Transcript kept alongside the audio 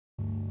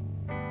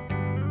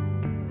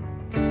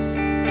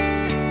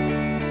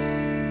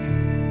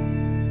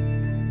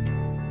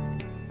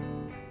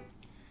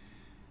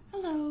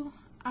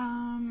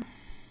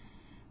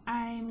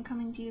I'm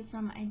coming to you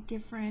from a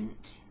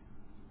different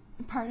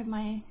part of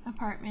my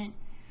apartment.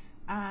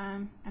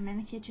 I'm in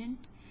the kitchen.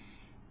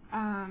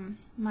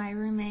 My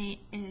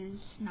roommate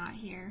is not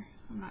here.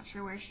 I'm not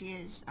sure where she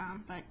is,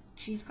 but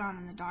she's gone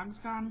and the dog's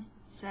gone,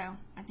 so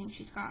I think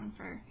she's gone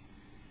for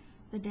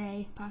the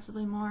day,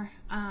 possibly more.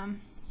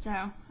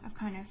 So I've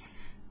kind of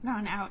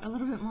gone out a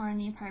little bit more in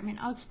the apartment.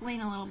 I'll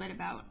explain a little bit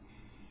about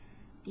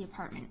the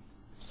apartment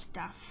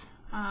stuff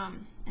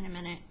in a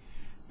minute.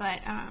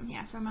 But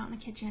yeah, so I'm out in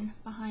the kitchen.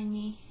 Behind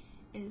me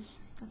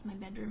that's my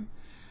bedroom.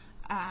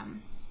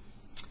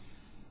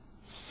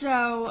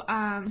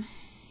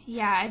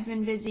 Yeah, I've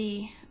been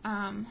busy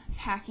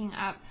packing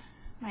up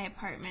my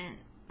apartment.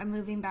 I'm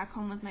moving back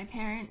home with my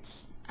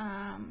parents,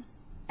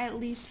 at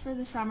least for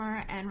the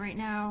summer, and right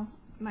now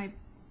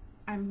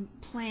I'm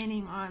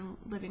planning on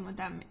living with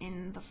them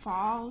in the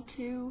fall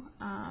too,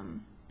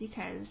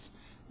 because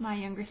my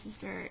younger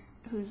sister,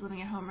 who's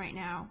living at home right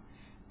now,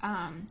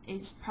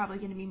 is probably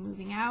going to be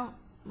moving out,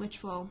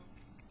 which will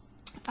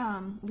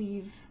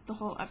leave the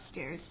whole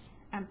upstairs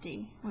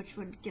empty, which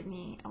would give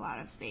me a lot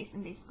of space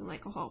and basically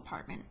like a whole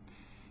apartment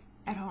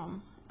at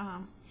home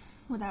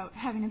without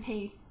having to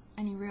pay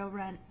any real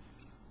rent.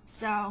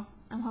 So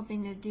I'm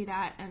hoping to do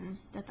that, and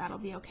that'll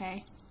be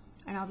okay,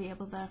 and I'll be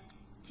able to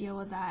deal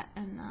with that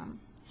and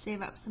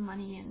save up some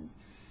money,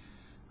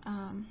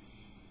 and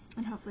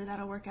hopefully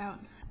that'll work out.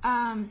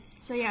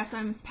 So yeah, so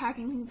I'm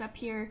packing things up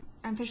here.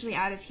 I'm officially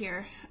out of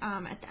here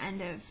at the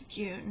end of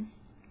June,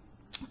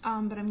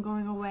 but I'm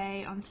going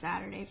away on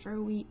Saturday for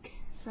a week,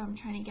 so I'm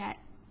trying to get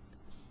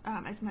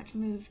as much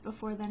moved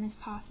before then as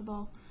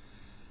possible.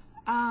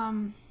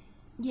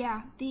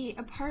 Yeah, the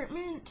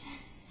apartment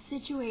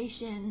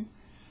situation,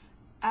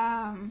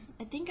 I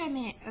think I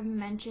may have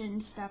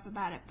mentioned stuff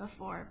about it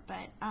before,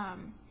 but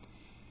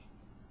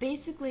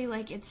basically,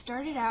 like, it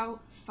started out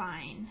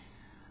fine.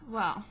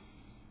 Well,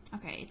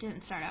 okay, it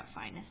didn't start out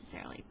fine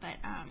necessarily, but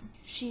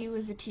she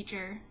was a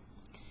teacher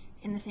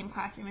in the same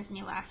classroom as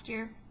me last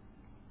year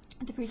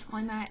at the preschool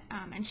I'm at,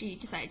 and she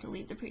decided to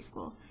leave the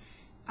preschool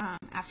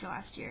after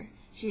last year.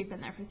 She had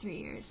been there for 3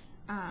 years,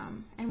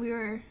 and we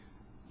were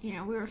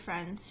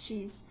friends.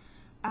 She's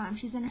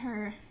in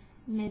her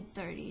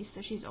mid-30s,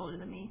 so she's older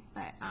than me,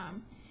 but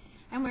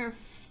and we're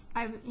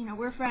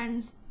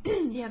friends.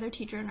 The other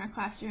teacher in our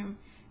classroom,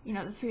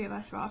 the three of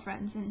us were all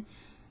friends, and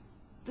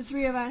the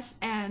three of us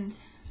and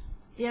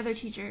the other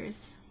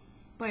teacher's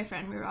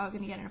boyfriend, we were all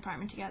going to get an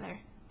apartment together.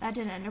 That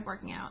didn't end up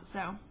working out,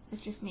 so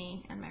it's just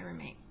me and my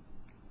roommate.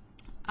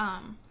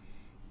 And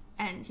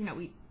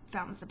we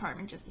found this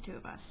apartment, just the two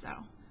of us,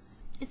 so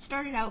it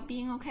started out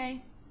being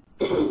okay.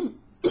 We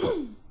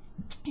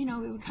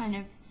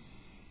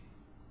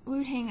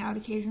would hang out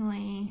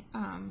occasionally,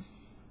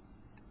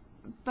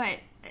 but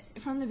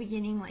from the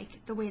beginning,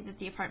 like, the way that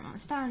the apartment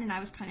was found, and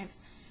I was kind of,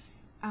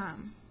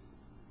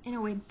 in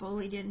a way,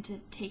 bullied into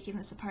taking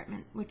this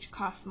apartment, which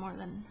cost more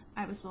than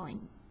I was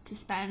willing to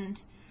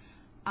spend,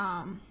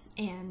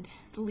 and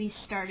the lease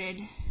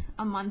started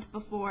a month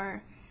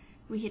before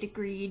we had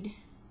agreed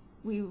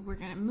we were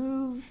going to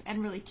move,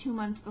 and really 2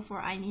 months before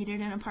I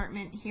needed an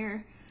apartment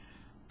here.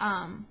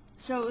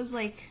 So it was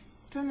like,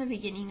 from the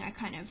beginning, I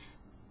kind of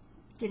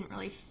didn't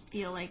really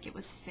feel like it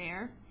was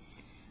fair.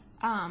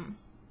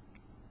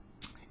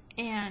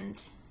 And,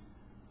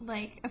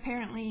 like,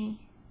 apparently,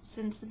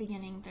 since the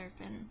beginning, there have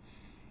been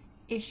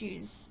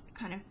issues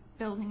kind of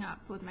building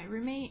up with my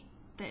roommate,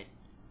 that,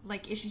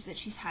 like, issues that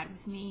she's had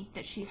with me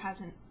that she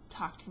hasn't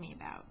talked to me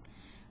about.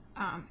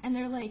 And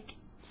they're, like,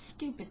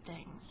 stupid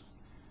things.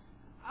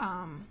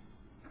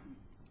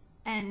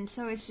 And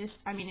so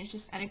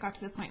and it got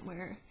to the point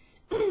where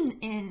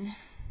in,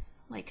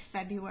 like,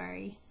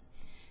 February,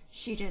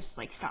 she just,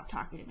 like, stopped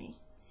talking to me.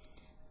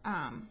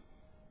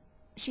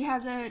 She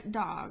has a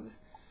dog,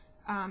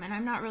 and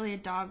I'm not really a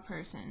dog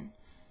person,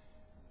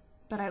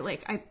 but I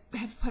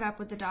have put up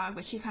with the dog,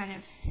 but she kind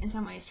of, in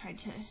some ways, tried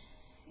to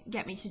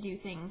get me to do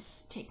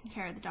things, taking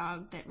care of the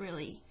dog, that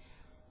really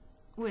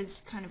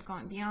was kind of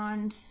going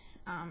beyond,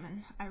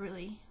 and I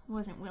really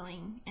wasn't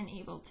willing and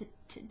able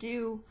to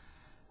do.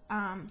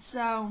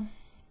 So,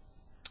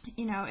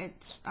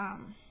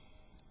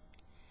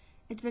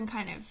 it's been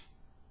kind of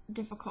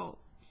difficult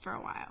for a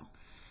while.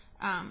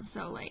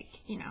 So,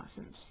 like,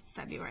 since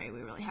February,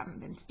 we really haven't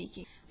been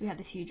speaking. We had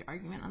this huge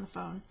argument on the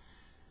phone,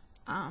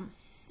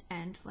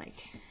 and,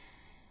 like,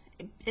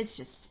 it's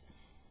just,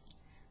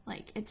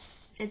 like,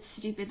 it's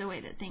stupid the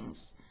way that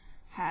things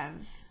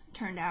have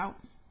turned out,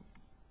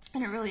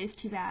 and it really is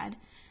too bad.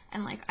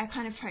 And, like, I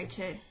kind of tried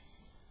to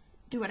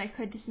do what I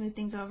could to smooth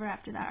things over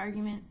after that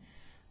argument,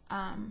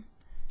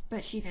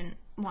 but she didn't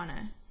want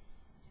to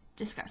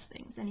discuss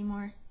things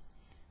anymore.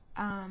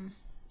 And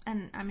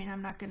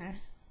I'm not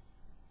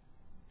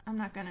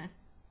gonna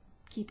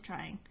keep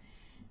trying.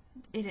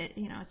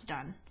 It's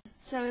done.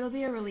 So it'll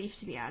be a relief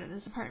to be out of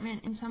this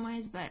apartment in some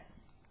ways, but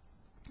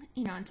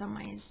in some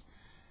ways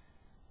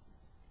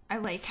I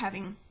like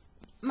having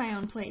my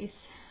own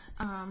place,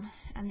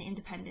 and the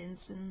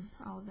independence and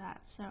all of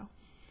that. So,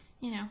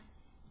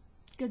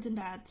 goods and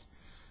bads.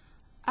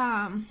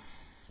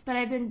 But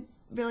I've been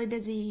really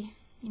busy,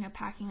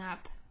 packing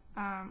up.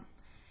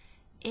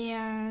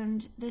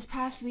 And this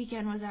past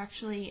weekend I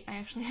actually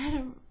had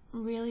a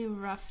really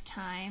rough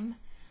time,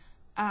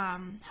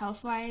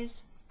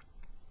 health-wise.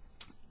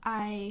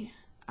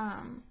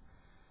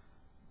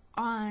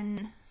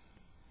 On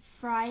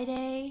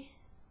Friday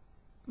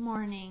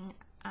morning,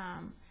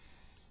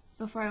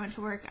 before I went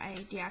to work,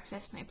 I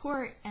de-accessed my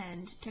port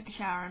and took a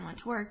shower and went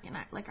to work, and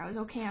I was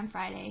okay on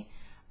Friday.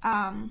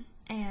 And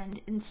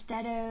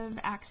instead of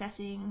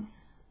accessing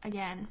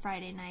again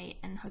Friday night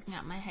and hooking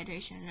up my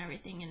hydration and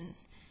everything, and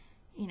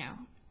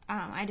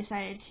I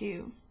decided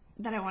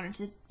that I wanted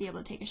to be able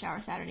to take a shower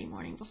Saturday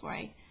morning before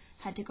I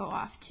had to go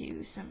off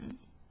to some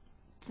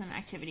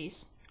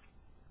activities.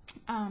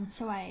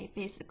 So I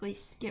basically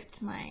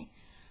skipped my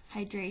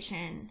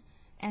hydration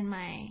and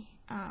my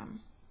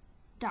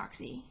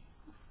Doxy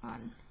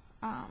on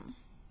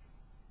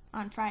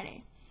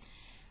Friday.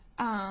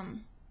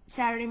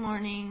 Saturday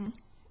morning,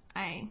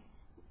 I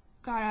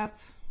got up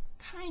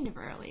kind of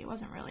early. It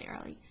wasn't really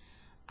early.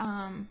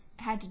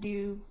 Had to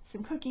do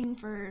some cooking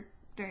for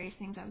various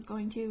things I was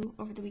going to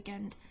over the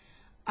weekend.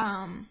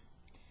 Went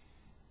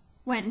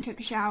and took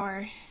a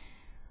shower.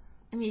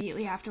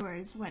 Immediately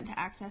afterwards, went to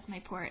access my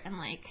port, and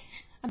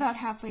about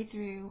halfway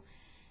through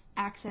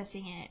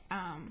accessing it,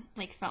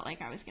 felt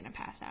like I was gonna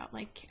pass out.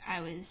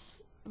 I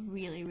was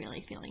really,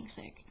 really feeling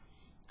sick,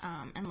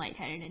 and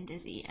lightheaded and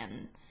dizzy,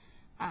 and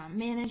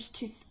managed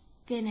to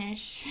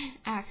finish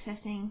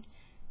accessing,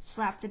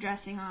 slap the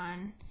dressing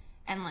on,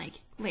 and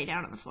lay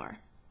down on the floor.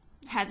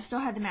 Still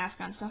had the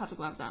mask on, still had the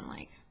gloves on.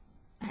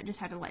 I just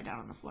had to lie down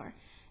on the floor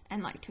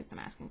and took the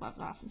mask and gloves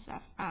off and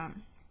stuff.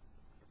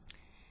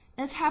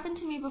 That's happened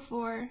to me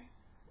before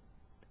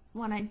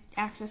when I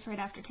access right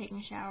after taking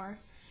a shower,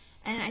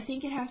 and I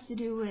think it has to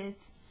do with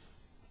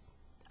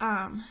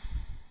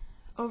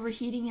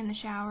overheating in the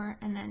shower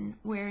and then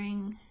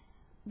wearing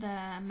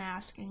the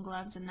mask and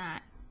gloves, and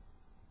that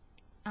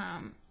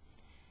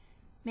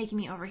making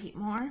me overheat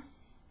more.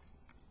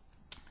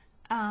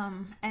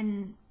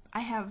 And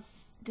I have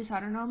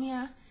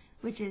dysautonomia,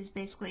 which is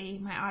basically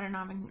my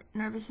autonomic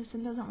nervous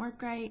system doesn't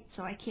work right,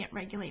 so I can't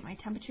regulate my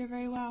temperature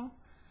very well.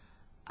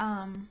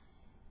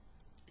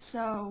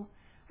 So,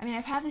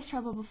 I've had this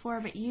trouble before,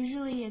 but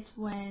usually it's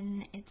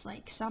when it's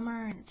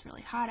summer and it's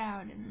really hot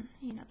out, and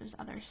there's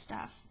other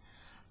stuff.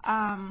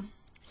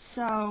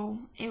 So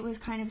it was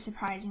kind of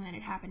surprising that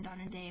it happened on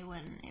a day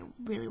when it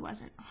really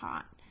wasn't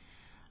hot.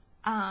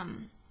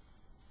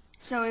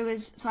 So I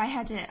was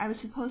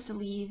supposed to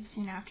leave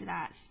soon after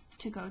that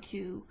to go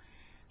to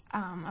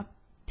a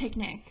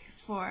picnic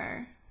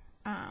for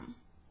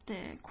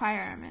the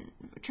choir. I'm in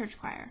church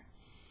choir.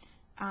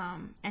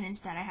 And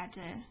instead I had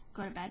to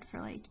go to bed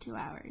for 2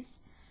 hours.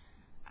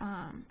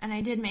 And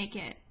I did make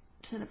it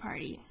to the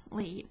party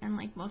late,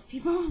 and most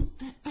people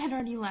had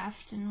already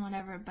left and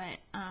whatever, but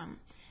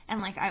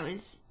and I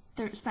was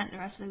spent the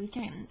rest of the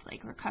weekend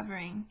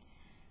recovering,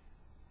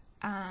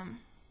 and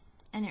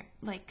it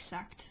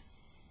sucked,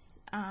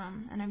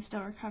 and I'm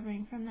still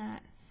recovering from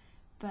that,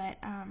 but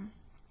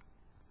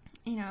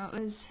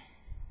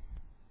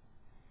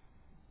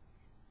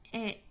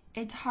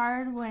it's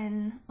hard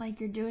when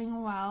you're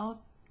doing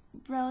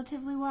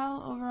relatively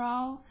well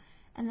overall,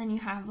 and then you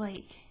have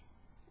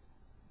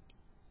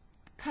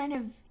kind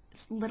of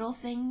little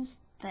things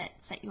that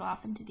set you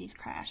off into these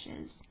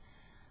crashes,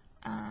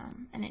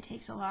 and it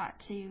takes a lot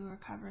to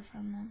recover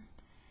from them.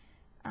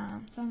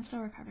 So I'm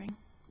still recovering,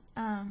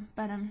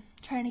 but I'm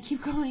trying to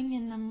keep going,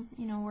 and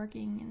I'm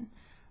working,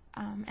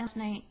 and last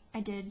night I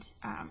did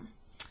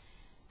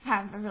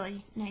have a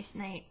really nice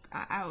night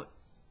out,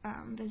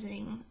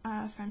 visiting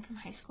a friend from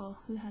high school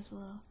who has a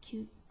little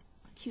cute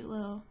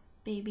little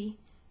baby,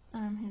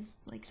 who's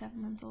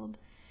 7 months old.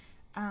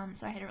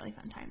 So I had a really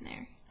fun time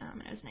there,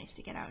 and it was nice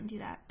to get out and do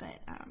that, but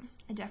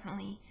I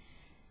definitely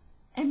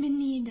am in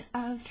need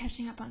of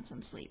catching up on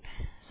some sleep.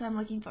 So I'm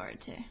looking forward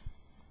to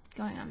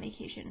going on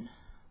vacation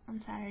on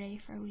Saturday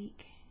for a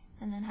week,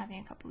 and then having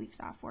a couple weeks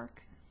off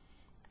work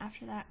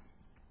after that.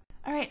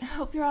 Alright,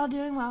 hope you're all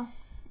doing well,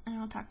 and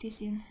I'll talk to you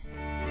soon.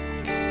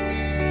 Bye.